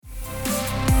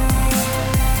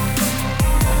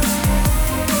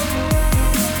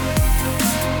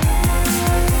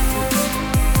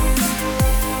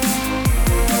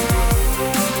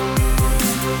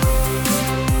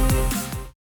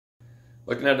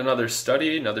at another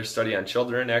study on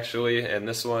children actually, and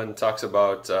this one talks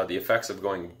about the effects of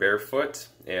going barefoot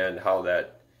and how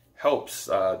that helps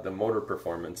the motor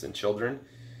performance in children.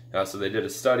 So they did a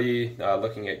study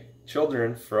looking at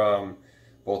children from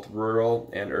both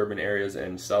rural and urban areas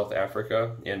in South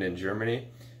Africa and in Germany.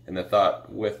 And the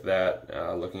thought with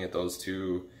that, looking at those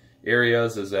two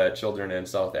areas, is that children in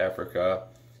South Africa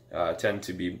tend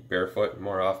to be barefoot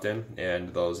more often,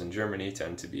 and those in Germany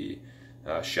tend to be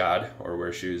shod or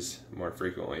wear shoes more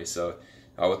frequently. So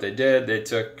what they did, they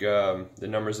took the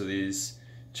numbers of these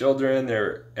children.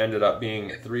 There ended up being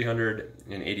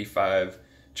 385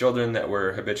 children that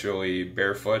were habitually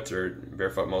barefoot or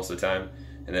barefoot most of the time,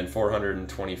 and then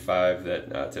 425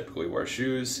 that typically wore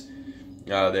shoes.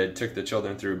 They took the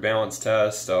children through a balance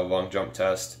test, a long jump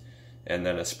test, and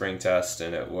then a spring test,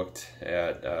 and it looked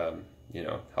at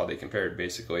how they compared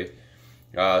basically.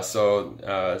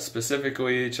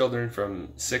 Specifically, children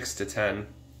from 6 to 10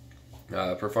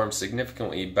 performed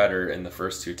significantly better in the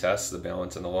first two tests, the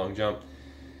balance and the long jump.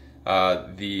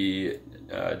 The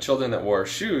children that wore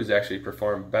shoes actually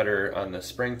performed better on the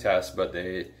spring test, but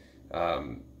they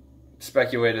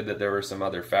speculated that there were some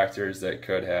other factors that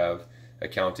could have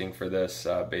accounting for this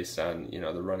based on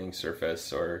the running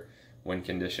surface or wind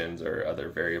conditions or other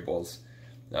variables.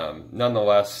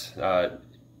 Nonetheless,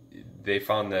 they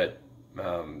found that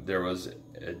there was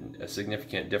a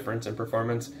significant difference in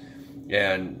performance,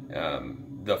 and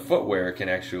the footwear can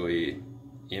actually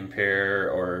impair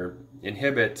or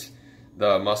inhibit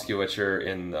the musculature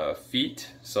in the feet,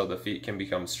 so the feet can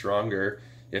become stronger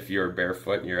if you're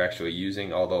barefoot and you're actually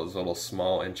using all those little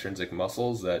small intrinsic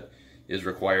muscles that is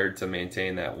required to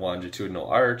maintain that longitudinal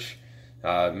arch,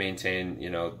 maintain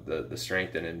the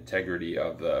strength and integrity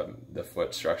of the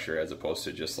foot structure, as opposed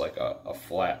to just like a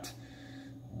flat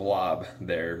blob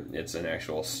there. It's an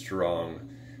actual strong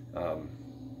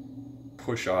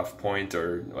push off point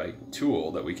or like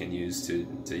tool that we can use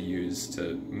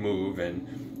to move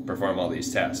and perform all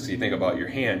these tasks. You think about your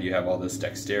hand, you have all this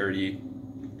dexterity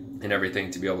and everything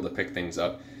to be able to pick things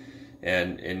up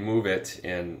and move it,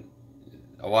 and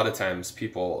a lot of times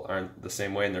people aren't the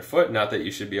same way in their foot. Not that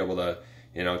you should be able to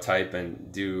type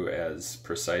and do as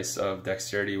precise of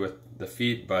dexterity with the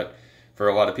feet, but for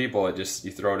a lot of people, it just,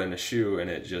 you throw it in a shoe and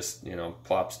it just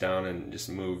plops down and just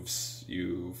moves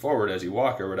you forward as you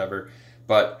walk or whatever.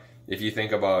 But if you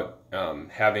think about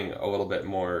having a little bit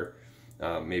more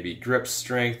maybe grip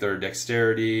strength or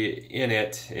dexterity in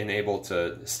it, and able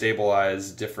to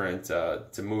stabilize different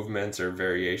to movements or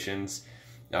variations,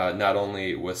 not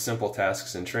only with simple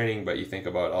tasks and training, but you think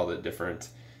about all the different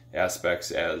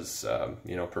aspects as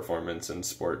performance and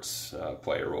sports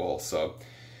play a role. So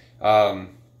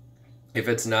if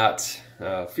it's not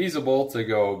feasible to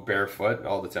go barefoot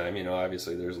all the time,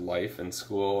 obviously there's life and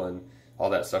school and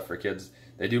all that stuff for kids.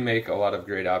 They do make a lot of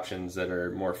great options that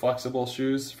are more flexible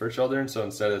shoes for children. So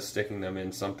instead of sticking them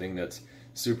in something that's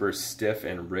super stiff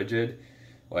and rigid,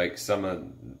 like some of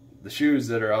the shoes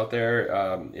that are out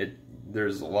there,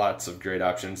 there's lots of great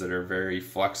options that are very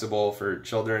flexible for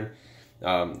children.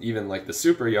 Even like the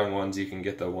super young ones, you can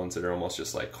get the ones that are almost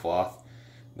just like cloth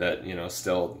that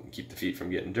still keep the feet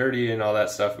from getting dirty and all that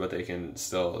stuff, but they can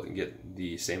still get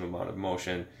the same amount of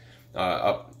motion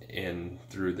up in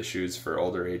through the shoes for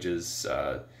older ages.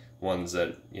 Ones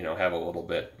that have a little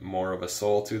bit more of a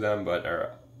sole to them, but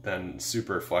are then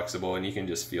super flexible, and you can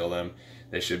just feel them.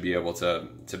 They should be able to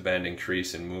bend and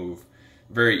crease and move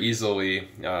very easily.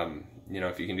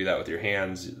 If you can do that with your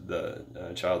hands, the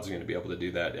child's going to be able to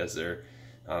do that as they're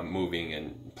moving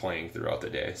and playing throughout the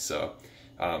day. So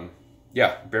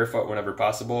barefoot whenever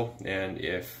possible, and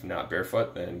if not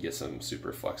barefoot, then get some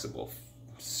super flexible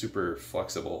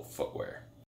footwear.